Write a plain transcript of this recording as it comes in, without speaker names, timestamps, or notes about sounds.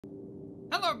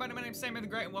Hello everybody, my name is Sammy the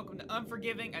Great and welcome to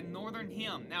Unforgiving, a Northern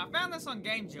Hymn. Now I found this on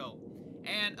Game Jolt,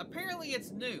 and apparently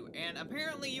it's new, and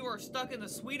apparently you are stuck in the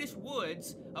Swedish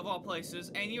woods, of all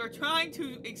places, and you are trying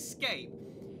to escape.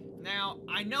 Now,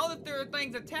 I know that there are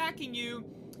things attacking you,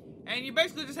 and you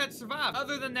basically just have to survive.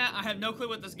 Other than that, I have no clue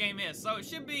what this game is, so it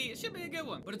should be a good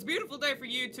one. But it's a beautiful day for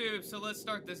YouTube, so let's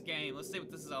start this game. Let's see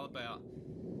what this is all about.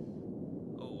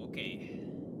 Oh, okay.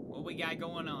 What we got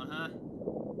going on, huh?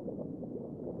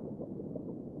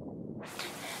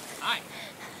 Hi.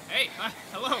 Hey.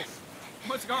 Hello.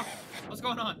 What's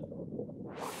going on?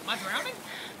 Am I drowning?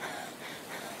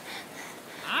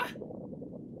 Huh?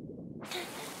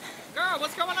 Girl,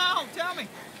 what's going on? Tell me.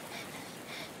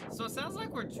 So it sounds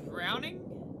like we're drowning?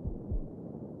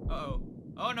 Uh-oh.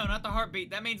 Oh no, not the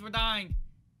heartbeat. That means we're dying.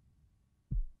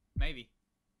 Maybe.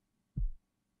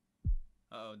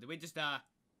 Uh-oh, did we just die?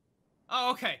 Oh,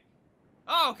 okay.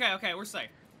 Oh, okay, we're safe.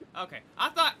 Okay. I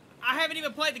thought I haven't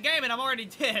even played the game and I'm already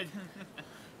dead.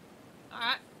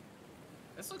 Alright.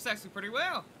 This looks actually pretty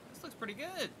well. This looks pretty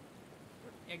good.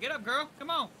 Yeah, get up, girl. Come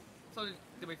on. So,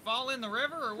 did we fall in the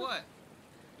river or what?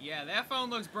 Yeah, that phone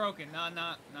looks broken. No.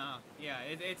 Yeah,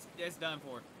 it's done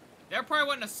for. There probably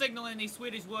wasn't a signal in these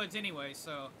Swedish woods anyway,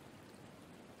 so.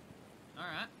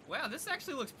 Alright. Wow, this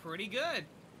actually looks pretty good.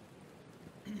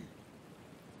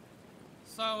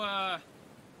 So,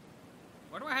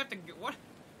 where do I have to go?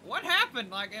 What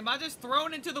happened? Like, am I just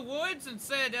thrown into the woods and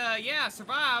said, yeah,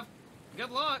 survive.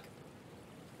 Good luck.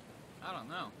 I don't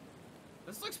know.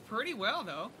 This looks pretty well,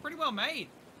 though. Pretty well made.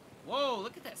 Whoa,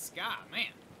 look at that sky. Man,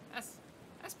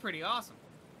 that's pretty awesome.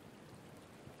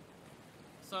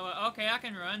 So, okay, I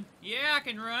can run. Yeah, I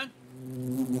can run.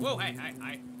 Whoa,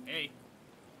 hey.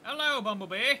 Hello,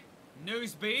 Bumblebee.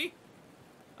 Newsbee.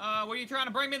 Were you trying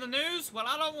to bring me the news? Well,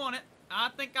 I don't want it. I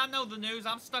think I know the news.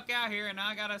 I'm stuck out here, and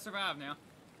I gotta survive now.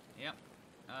 Yep.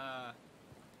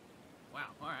 Wow,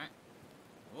 alright.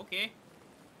 Okay.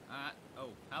 Oh,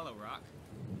 hello, Rock.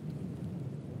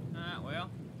 Well.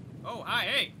 Oh, hi,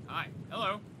 hey. Hi.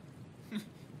 Hello.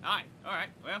 Hi. Alright,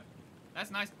 well.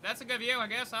 That's nice. That's a good view, I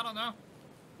guess. I don't know.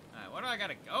 Alright, what do I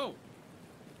gotta go?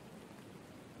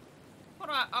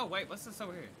 Oh, wait, what's this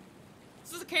over here?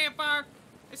 Is this a campfire?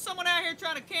 Is someone out here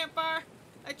trying to campfire?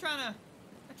 They trying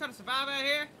to survive out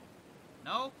here?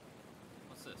 No?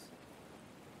 What's this?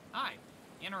 Hi.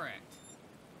 Interact.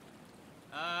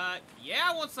 Yeah,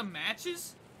 I want some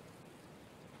matches.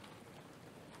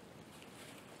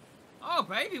 Oh,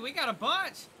 baby, we got a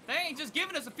bunch. They ain't just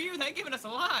giving us a few, they giving us a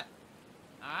lot.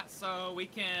 Alright, so we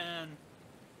can...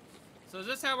 So is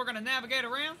this how we're gonna navigate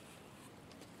around?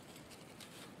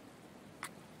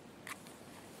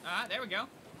 Alright, there we go.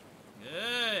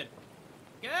 Good.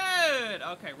 Good!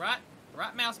 Okay, right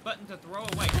mouse button to throw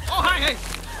away. Oh, hi, hey!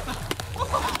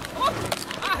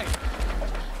 Hi!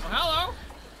 Well, hello?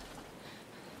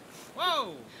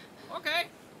 Whoa! Okay.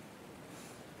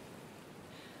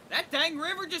 That dang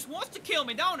river just wants to kill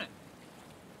me, don't it?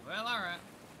 Well, alright.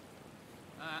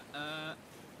 Alright,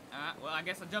 well, I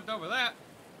guess I jumped over that.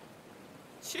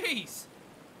 Jeez.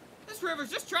 This river's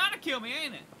just trying to kill me,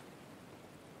 ain't it?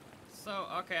 So,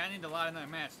 okay, I need to light another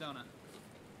match, don't I?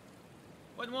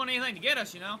 Wouldn't want anything to get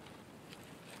us, you know?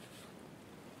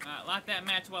 Alright, light that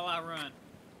match while I run.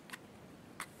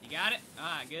 You got it?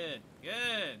 Alright, good.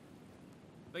 Good.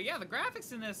 But yeah, the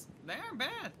graphics in this, they aren't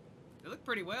bad. They look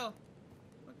pretty well.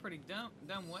 Look pretty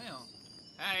done well.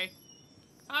 Hey.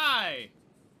 Hi!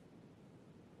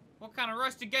 What kind of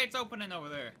rusty gate's opening over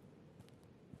there?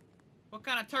 What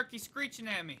kind of turkey screeching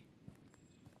at me?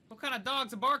 What kind of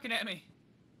dogs are barking at me?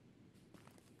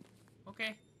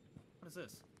 Okay. What is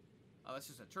this? Oh, that's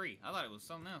just a tree. I thought it was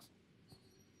something else.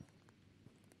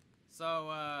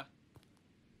 So,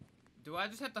 do I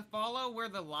just have to follow where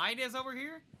the light is over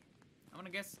here? I'm gonna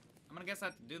guess I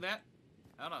have to do that.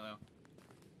 I don't know.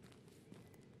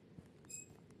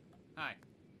 Hi.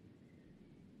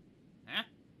 Huh?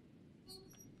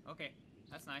 Okay,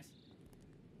 that's nice.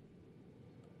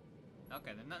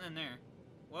 Okay, there's nothing in there.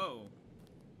 Whoa.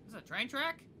 Is this a train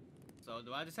track? So,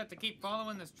 do I just have to keep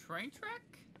following this train track?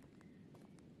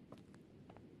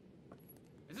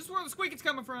 Is this where the squeaking's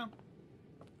coming from?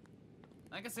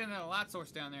 I can see another light source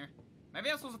down there. Maybe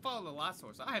I'm supposed to follow the light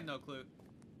source. I have no clue.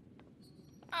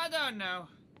 I don't know.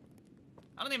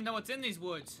 I don't even know what's in these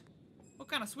woods. What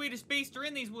kind of Swedish beasts are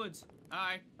in these woods?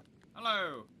 Hi.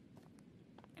 Hello.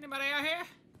 Anybody out here?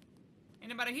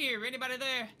 Anybody here? Anybody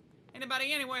there?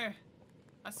 Anybody anywhere?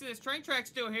 I see this train track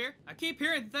still here. I keep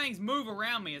hearing things move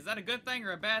around me. Is that a good thing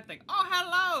or a bad thing? Oh,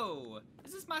 hello!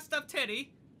 Is this my stuffed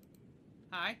teddy?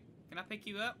 Hi. Can I pick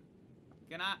you up?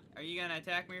 Are you gonna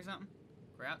attack me or something?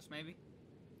 Crouch, maybe?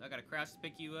 I gotta crouch to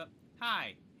pick you up.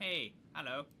 Hi. Hey,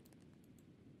 hello.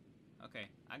 Okay,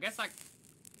 I guess I...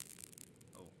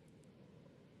 Oh.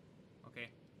 Okay.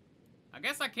 I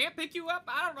guess I can't pick you up?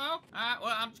 I don't know. Alright,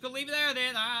 well, I'm just gonna leave you there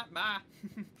then. Alright, bye.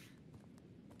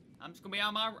 I'm just gonna be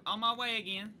on my way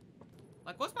again.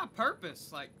 Like, what's my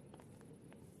purpose? Like,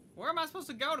 where am I supposed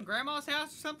to go? To Grandma's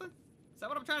house or something? Is that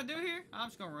what I'm trying to do here? I'm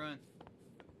just gonna run.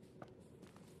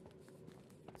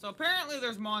 So apparently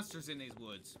there's monsters in these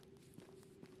woods.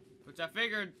 Which I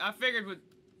figured would...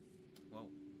 Whoa.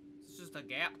 It's just a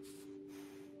gap.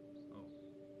 Oh.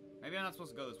 Maybe I'm not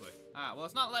supposed to go this way. Alright, well,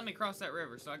 it's not letting me cross that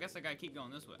river, so I guess I gotta keep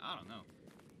going this way. I don't know.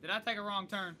 Did I take a wrong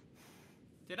turn?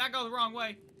 Did I go the wrong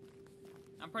way?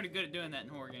 I'm pretty good at doing that in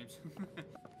horror games.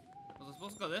 Was I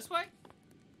supposed to go this way?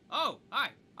 Oh, hi.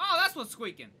 Oh, that's what's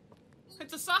squeaking.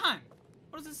 It's a sign.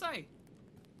 What does it say?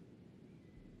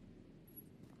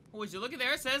 Oh, would you look at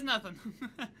there? It says nothing.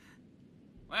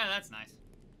 Well, that's nice.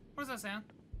 What does that sound?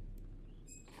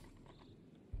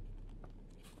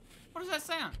 What does that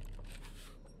sound?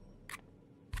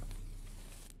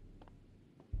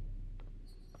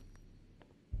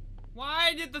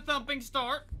 Why did the thumping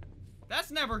start?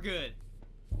 That's never good.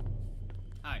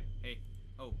 Hi. Hey.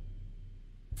 Oh.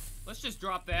 Let's just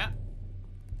drop that.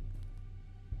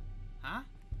 Huh?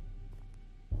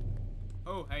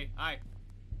 Oh, hey. Hi.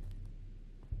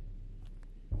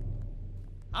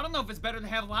 I don't know if it's better to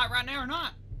have light right now or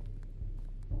not.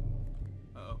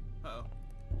 Uh-oh. Uh-oh.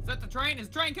 Is that the train? Is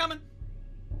the train coming?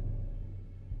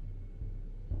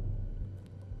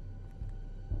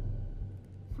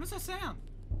 What does that sound?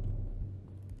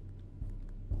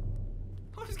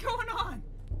 What is going on?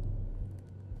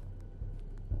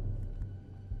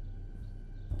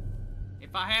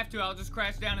 If I have to, I'll just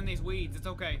crash down in these weeds. It's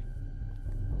okay.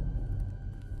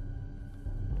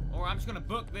 Or I'm just gonna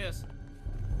book this.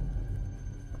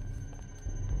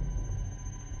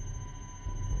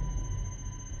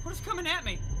 What is coming at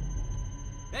me?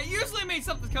 That usually means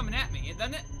something's coming at me,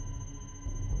 doesn't it?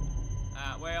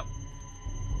 Well.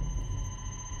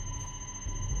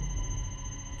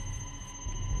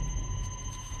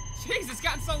 Jeez, it's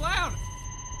gotten so loud.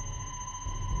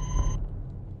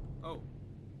 Oh.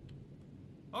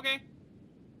 Okay.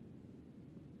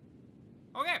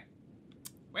 Okay.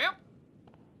 Well.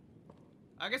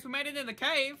 I guess we made it in the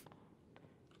cave.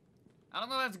 I don't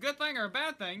know if that's a good thing or a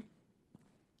bad thing.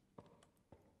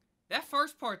 That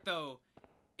first part, though,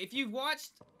 if you've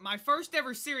watched my first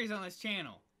ever series on this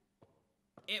channel,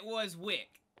 it was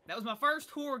Wick. That was my first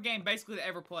horror game, basically, to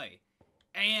ever play.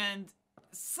 And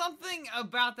something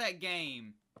about that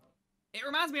game, it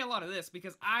reminds me a lot of this,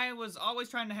 because I was always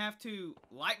trying to have to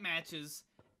light matches,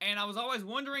 and I was always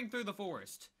wandering through the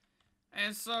forest.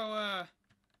 And so,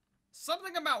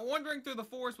 something about wandering through the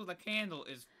forest with a candle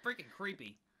is freaking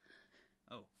creepy.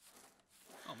 Oh.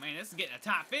 Oh, man, this is getting a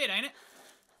tight fit, ain't it?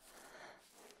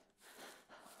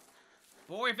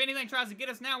 Boy, if anything tries to get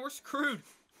us now, we're screwed.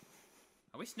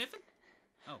 Are we sniffing?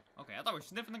 Oh, okay. I thought we were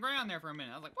sniffing the ground there for a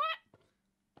minute. I was like, what?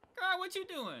 Girl, what you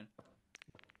doing?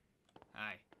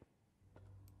 Hi.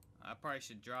 I probably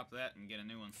should drop that and get a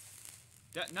new one.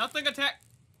 Nothing attack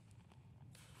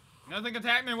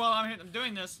me while I'm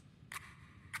doing this.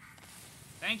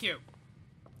 Thank you.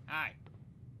 Hi.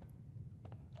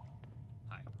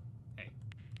 Hi. Hey.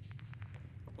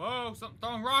 Whoa, something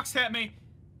throwing rocks at me.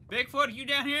 Bigfoot, are you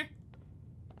down here?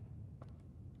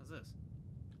 What's this?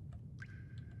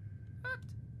 What?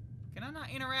 Can I not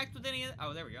interact with any of that?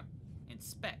 Oh, there we go.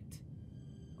 Inspect.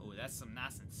 Oh, that's some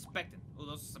nice inspecting. Oh,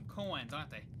 those are some coins, aren't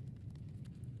they?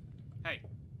 Hey.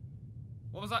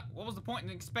 What was the point in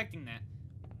inspecting that?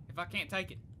 If I can't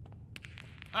take it.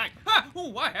 Hi. Ah! Oh,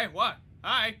 why? Hey, what?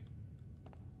 Hi.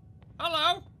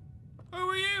 Hello? Who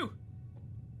are you?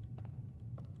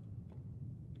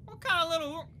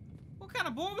 What kind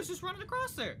of boy was just running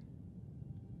across there?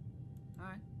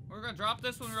 Alright. We're gonna drop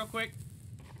this one real quick.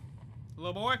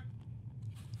 Little boy.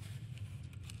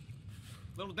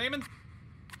 Little demon.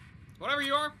 Whatever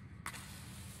you are.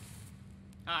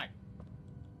 Hi.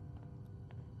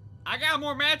 I got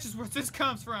more matches where this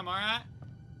comes from, alright?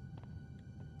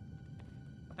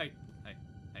 Hey, hey,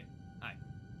 hey, hi.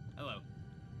 Hello.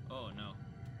 Oh, no.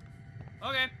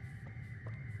 Okay.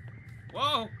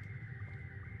 Whoa.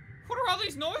 What are all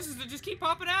these noises that just keep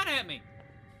popping out at me?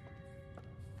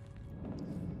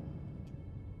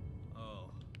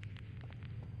 Oh.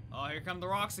 Oh, here come the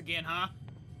rocks again, huh?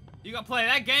 You gonna play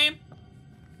that game?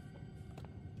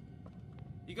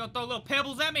 You gonna throw little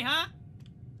pebbles at me, huh?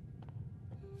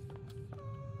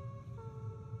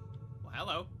 Well,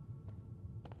 hello.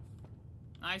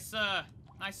 Nice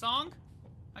song,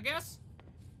 I guess?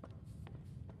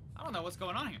 I don't know what's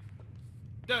going on here.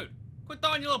 Dude, Quit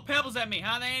throwing your little pebbles at me,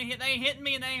 huh? They ain't hitting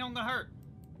me and they ain't gonna hurt.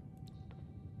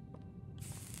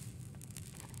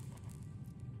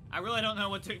 I really don't know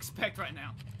what to expect right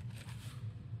now.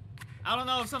 I don't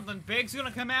know if something big's gonna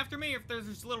come after me, or if there's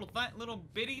just little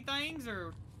bitty things,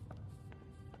 or...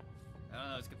 I don't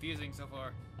know, it's confusing so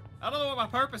far. I don't know what my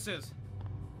purpose is.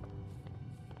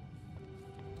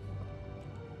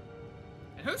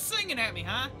 And who's singing at me,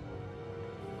 huh?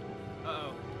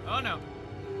 Uh-oh. Oh, no.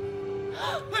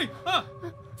 Hey!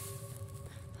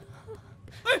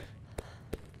 Hey!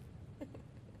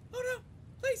 Oh, no!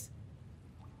 Please!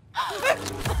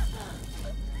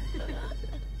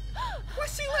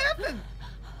 Why's she laughing?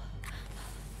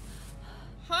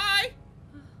 Hi?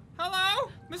 Hello?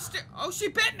 Mr. Oh, she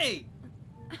bit me!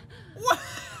 What?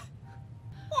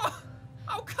 What?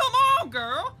 Oh, come on,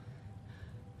 girl!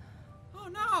 Oh,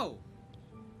 no!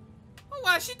 Oh,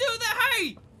 why'd she do that?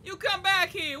 Hey! You come back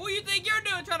here! What do you think you're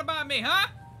doing trying to bite me, huh?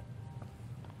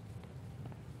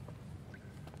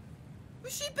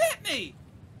 Well, she bit me!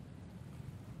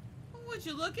 Well, would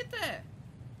you look at that?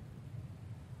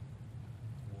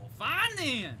 Well, fine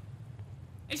then!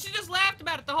 And she just laughed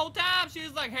about it the whole time. She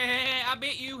was like, hey, I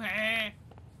bit you, hey.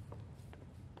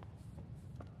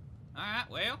 Alright,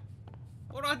 well,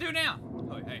 what do I do now?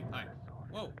 Oh, hey, hey.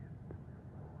 Whoa.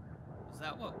 Is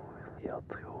that what?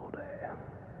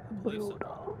 I believe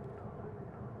so.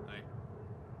 Hey.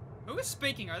 Who is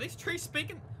speaking? Are these trees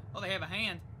speaking? Oh, they have a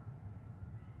hand.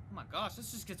 Oh my gosh,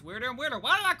 this just gets weirder and weirder.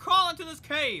 Why did I crawl into this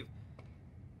cave?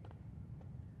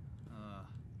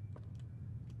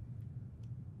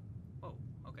 Oh,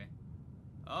 okay.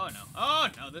 Oh no. Oh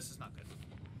no, this is not good.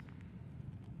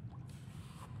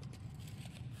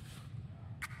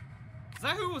 Is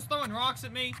that who was throwing rocks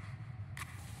at me?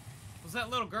 Was that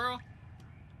little girl?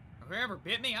 Or whoever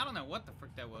bit me? I don't know what the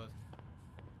frick that was.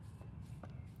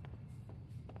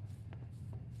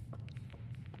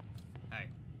 Hey.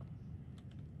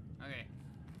 Okay.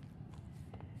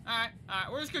 Alright,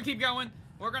 we're just gonna keep going.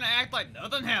 We're gonna act like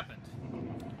nothing happened.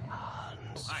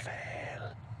 Han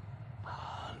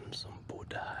som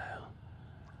bodde här.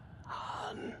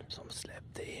 Han som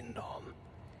släppte in dem.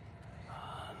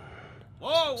 Han...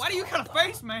 Whoa, why do you got a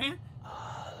face, man?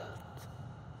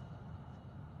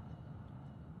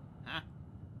 Huh?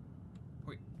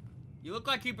 Wait, you look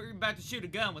like you're about to shoot a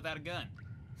gun without a gun.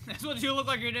 That's what you look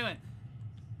like you're doing.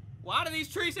 Why do these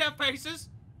trees have faces?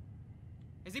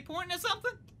 Is he pointing at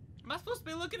something? Am I supposed to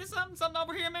be looking at something? Something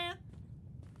over here, man?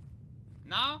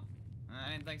 No?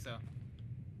 I didn't think so.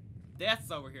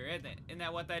 Death's over here, isn't it? Isn't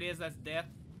that what that is? That's death?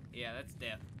 Yeah, that's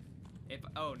death.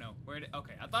 Oh no,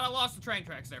 okay, I thought I lost the train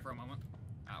tracks there for a moment.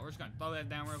 We're just gonna throw that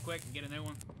down real quick and get a new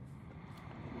one.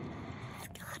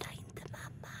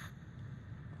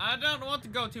 I don't want to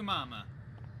go to mama.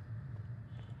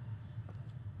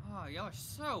 Oh, y'all are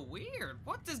so weird.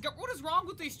 What is wrong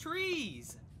with these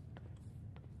trees?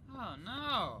 Oh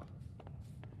no.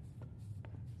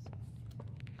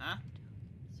 Huh?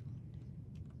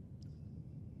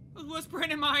 Who's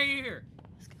whispering in my ear?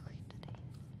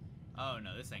 Oh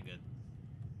no, this ain't good.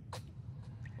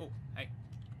 Oh, hey.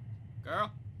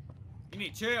 Girl, you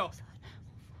need to chill.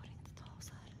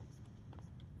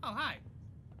 Oh, hi.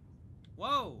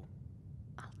 Whoa.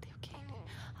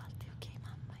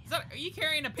 Are you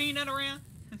carrying a peanut around?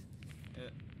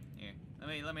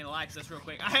 Here, let me like this real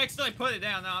quick. I accidentally put it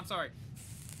down. No, I'm sorry.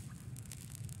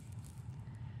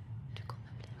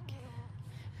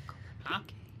 Huh?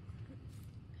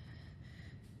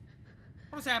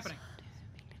 What is happening?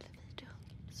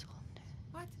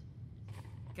 What?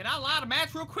 Can I light a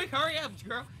match real quick? Hurry up,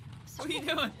 girl. What are you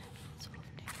doing?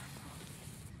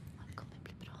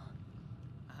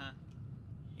 Uh-huh.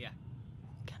 Yeah.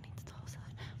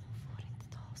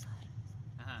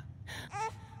 Uh-huh.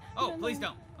 Oh, please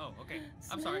don't. Oh, okay.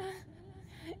 I'm sorry.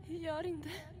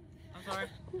 I'm sorry.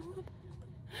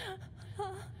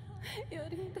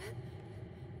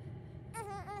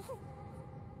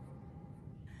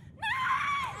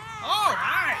 Oh,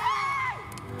 hi!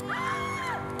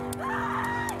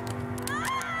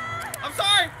 I'm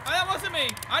sorry! That wasn't me!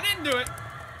 I didn't do it!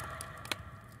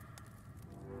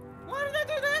 Why did I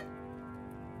do that?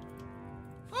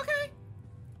 Okay.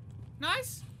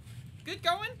 Nice. Good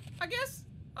going, I guess?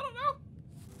 I don't know.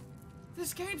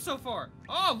 This game so far.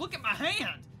 Oh, look at my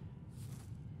hand!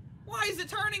 Why is it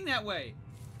turning that way?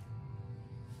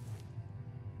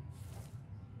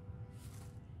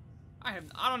 I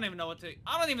don't even know what to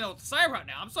say right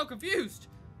now. I'm so confused.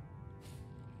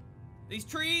 These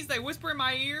trees, they whisper in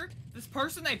my ear. This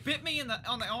person, they bit me on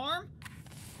the arm.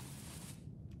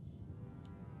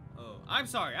 Oh, I'm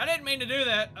sorry. I didn't mean to do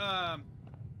that.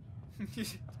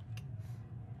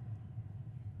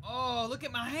 Oh, look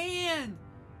at my hand!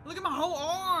 Look at my whole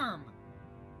arm!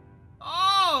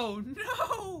 Oh,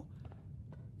 no!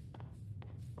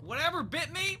 Whatever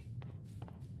bit me,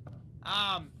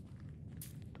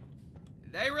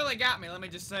 they really got me, let me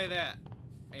just say that.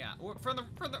 Yeah, for the,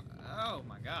 oh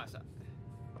my gosh.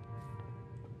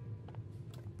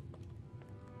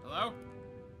 Hello?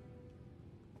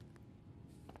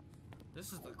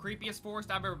 This is the creepiest forest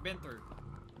I've ever been through.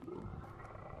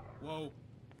 Whoa.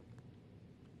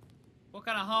 What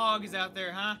kind of hog is out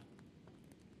there, huh?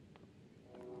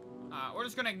 We're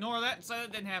just gonna ignore that and say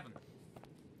that didn't happen.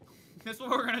 That's what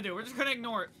we're gonna do. We're just gonna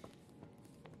ignore it.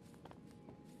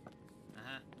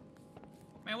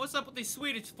 Man, what's up with these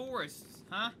Swedish forests,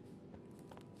 huh?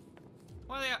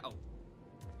 Why are they oh.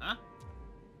 Huh?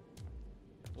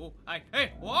 Oh,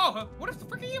 hey, whoa! What the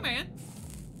frick are you, man?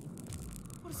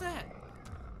 What is that?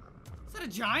 Is that a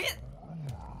giant?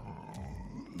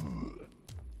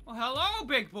 Well, hello,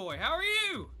 big boy. How are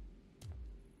you?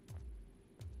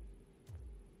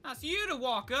 Nice you to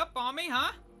walk up on me,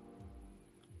 huh?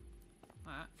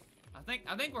 Alright.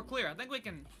 I think we're clear. I think we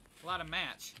can light a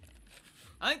match.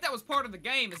 I think that was part of the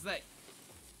game, is that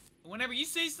whenever you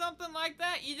see something like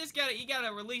that, you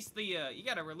gotta release the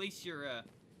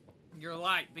your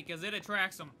light, because it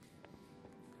attracts them.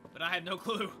 But I have no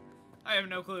clue. I have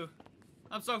no clue.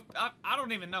 I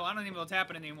don't even know. I don't even know what's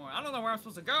happening anymore. I don't know where I'm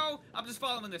supposed to go. I'm just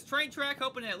following this train track,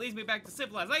 hoping that it leads me back to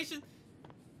civilization.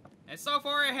 And so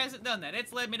far, it hasn't done that.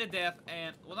 It's led me to death,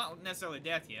 and, well, not necessarily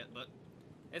death yet, but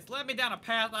it's led me down a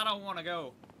path I don't want to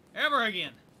go ever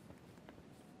again.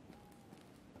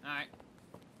 Alright.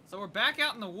 So we're back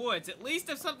out in the woods. At least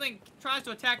if something tries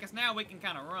to attack us now, we can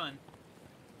kind of run.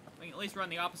 We can at least run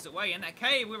the opposite way. In that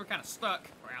cave, we were kind of stuck.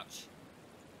 Crouch.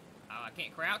 Oh, I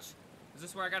can't crouch? Is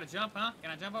this where I gotta jump, huh?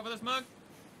 Can I jump over this mug?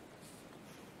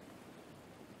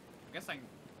 I guess I can...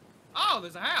 Oh,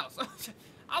 there's a house.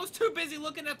 I was too busy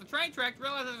looking at the train track to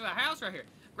realize there's a house right here.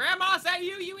 Grandma, is that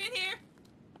you? You in here?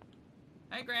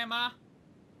 Hey, Grandma.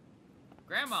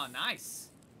 Grandma, nice.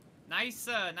 Nice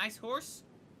horse?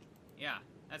 Yeah,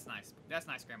 that's nice. That's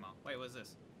nice, Grandma. Wait, what's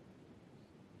this?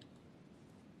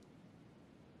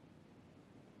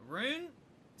 Rune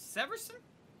Severson?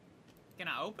 Can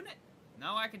I open it?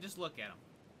 No, I can just look at them.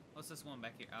 What's this one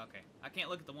back here? Oh, okay. I can't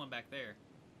look at the one back there.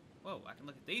 Whoa, I can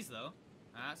look at these, though.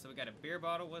 Alright, so we got a beer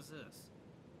bottle. What's this?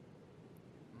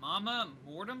 Mama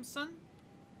Mortemson?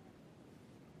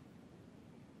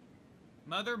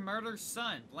 Mother murders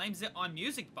son. Blames it on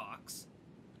music box.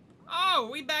 Oh,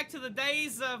 we back to the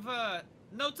days of,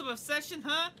 Notes of Obsession,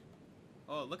 huh?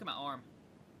 Oh, look at my arm.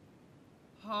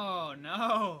 Oh,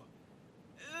 no.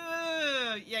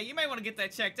 Ugh. Yeah, you may want to get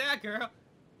that checked out, girl.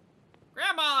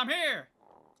 Grandma, I'm here!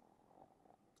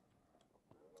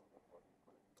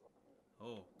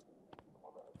 Oh.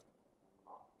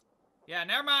 Yeah,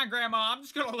 never mind, Grandma. I'm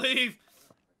just gonna leave.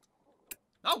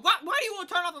 Oh, what? Why do you want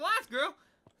to turn off the lights, girl?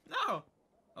 No.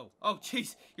 Oh,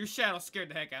 jeez. Your shadow scared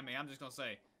the heck out of me. I'm just gonna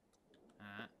say.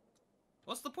 Alright.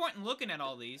 What's the point in looking at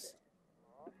all these?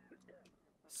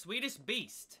 Swedish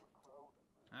beast.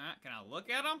 Alright, can I look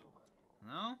at them?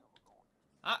 No?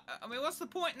 I mean, what's the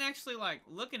point in actually, like,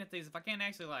 looking at these if I can't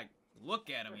actually, like,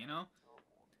 look at them, you know?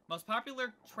 Most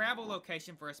popular travel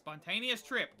location for a spontaneous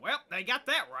trip. Well, they got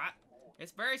that right.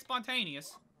 It's very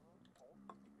spontaneous.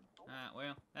 Alright,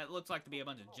 well, that looks like to be a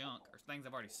bunch of junk, or things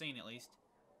I've already seen, at least.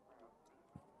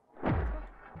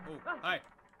 Oh, hey.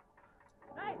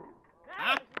 Hey!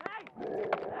 Huh? Hey!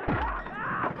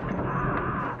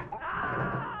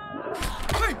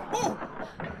 Oh!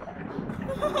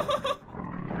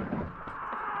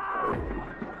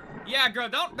 Yeah, girl,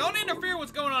 don't interfere with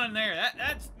what's going on in there.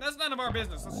 That's none of our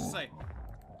business, let's just say.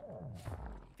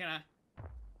 Can I?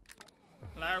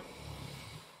 Hello?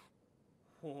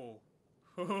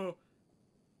 Oh.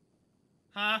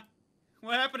 Huh?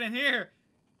 What happened in here?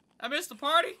 I missed the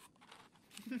party?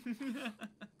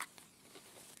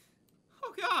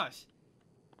 Oh gosh.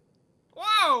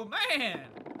 Whoa, man.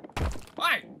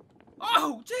 Wait.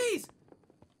 Oh, jeez.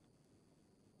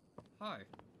 Hi.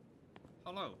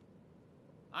 Hello.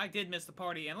 I did miss the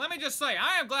party, and let me just say,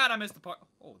 I am glad I missed the party.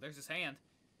 Oh, there's his hand.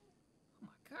 Oh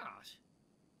my gosh.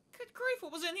 Good grief,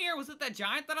 what was in here? Was it that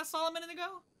giant that I saw a minute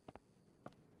ago?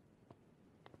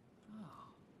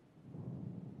 Oh.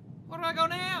 Where do I go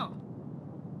now?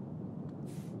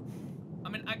 I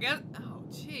mean, I guess... Oh,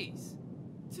 jeez.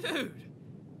 Dude.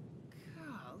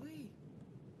 Golly.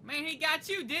 Man, he got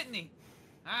you, didn't he?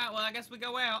 Alright, well, I guess we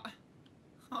go out.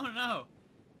 Oh, no.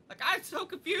 Like, I'm so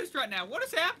confused right now. What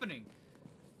is happening?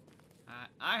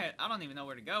 I don't even know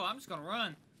where to go. I'm just gonna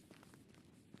run.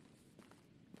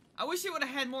 I wish it would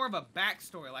have had more of a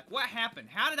backstory. Like, what happened?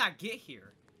 How did I get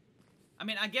here? I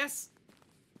mean, I guess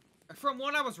from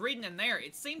what I was reading in there,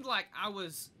 it seemed like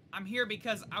I'm here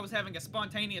because I was having a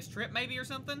spontaneous trip, maybe, or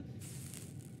something.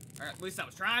 Or at least I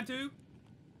was trying to.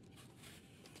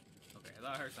 Okay, I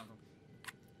thought I heard something.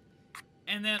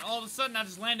 And then all of a sudden, I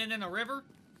just landed in a river.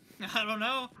 I don't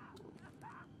know.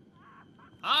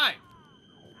 Hi.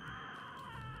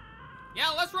 Yeah,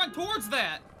 let's run towards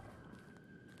that.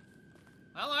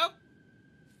 Hello?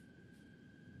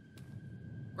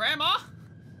 Grandma?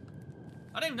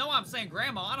 I don't even know why I'm saying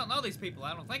grandma. I don't know these people.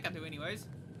 I don't think I do anyways.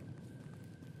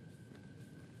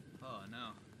 Oh, no.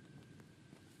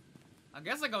 I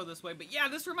guess I go this way. But yeah,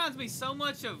 this reminds me so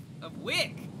much of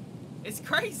Wick. It's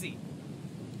crazy.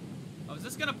 Oh, is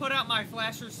this going to put out my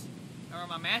flashers? Or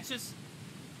my matches?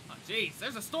 Oh, jeez.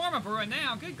 There's a storm a-brewing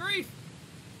now. Good grief.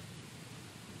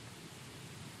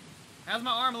 How's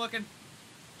my arm looking?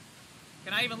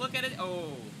 Can I even look at it?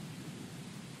 Oh.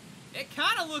 It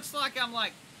kind of looks like I'm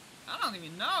like, I don't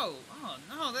even know. Oh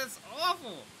no, that's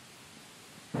awful.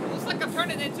 It looks like I'm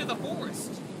turning into the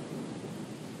forest.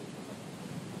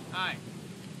 Alright.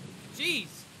 Jeez.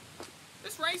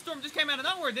 This rainstorm just came out of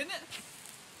nowhere, didn't it?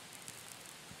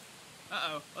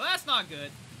 Uh-oh. Well, that's not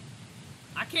good.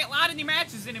 I can't light any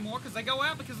matches anymore because they go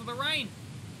out because of the rain.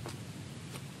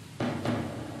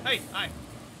 Hey, hi.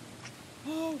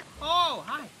 Oh, oh,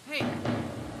 hi, hey.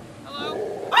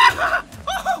 Hello? Ah!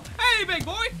 Oh, hey, big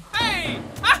boy! Hey!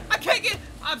 Ah, I can't get...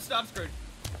 I'm screwed.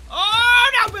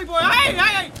 Oh, no, big boy! Hey,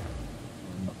 hey, hey!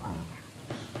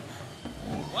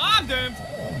 Well, I'm doomed.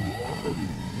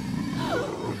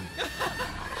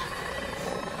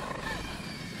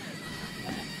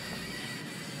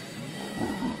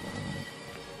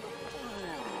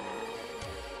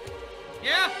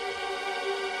 Yeah?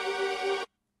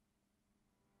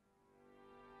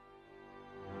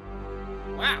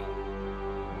 Wow.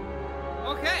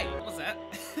 Okay, what was that?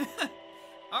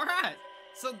 Alright,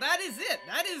 so that is it.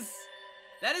 That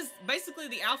is basically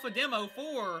the alpha demo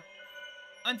for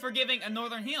Unforgiving, A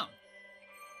Northern Hymn.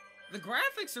 The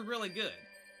graphics are really good.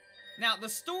 Now, the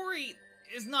story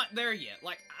is not there yet.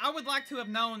 Like, I would like to have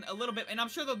known a little bit, and I'm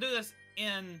sure they'll do this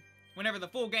in whenever the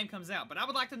full game comes out, but I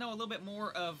would like to know a little bit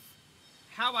more of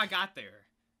how I got there.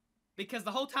 Because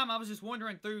the whole time I was just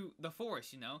wandering through the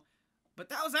forest, you know? But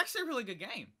that was actually a really good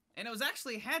game. And it was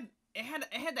actually it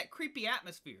had that creepy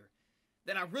atmosphere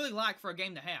that I really like for a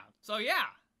game to have. So yeah,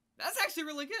 that's actually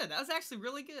really good. That was actually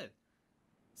really good.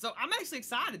 So I'm actually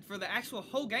excited for the actual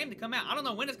whole game to come out. I don't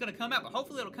know when it's going to come out, but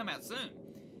hopefully it'll come out soon.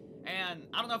 And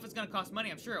I don't know if it's going to cost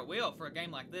money. I'm sure it will for a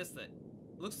game like this that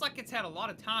looks like it's had a lot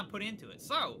of time put into it.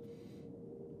 So,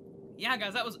 yeah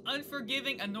guys, that was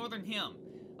Unforgiving, A Northern Hymn.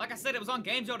 Like I said, it was on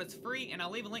GameJolt. It's free, and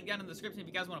I'll leave a link down in the description if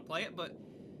you guys want to play it. But,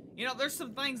 you know, there's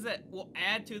some things that will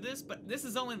add to this, but this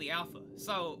is only the alpha.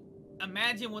 So,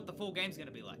 imagine what the full game's going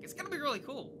to be like. It's going to be really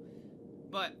cool.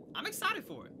 But, I'm excited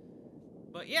for it.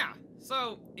 But, yeah.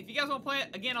 So, if you guys want to play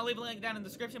it, again, I'll leave a link down in the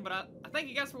description. But I thank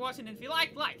you guys for watching. And if you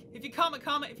like. If you comment.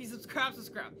 If you subscribe.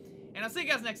 And I'll see you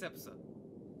guys next episode.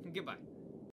 Goodbye.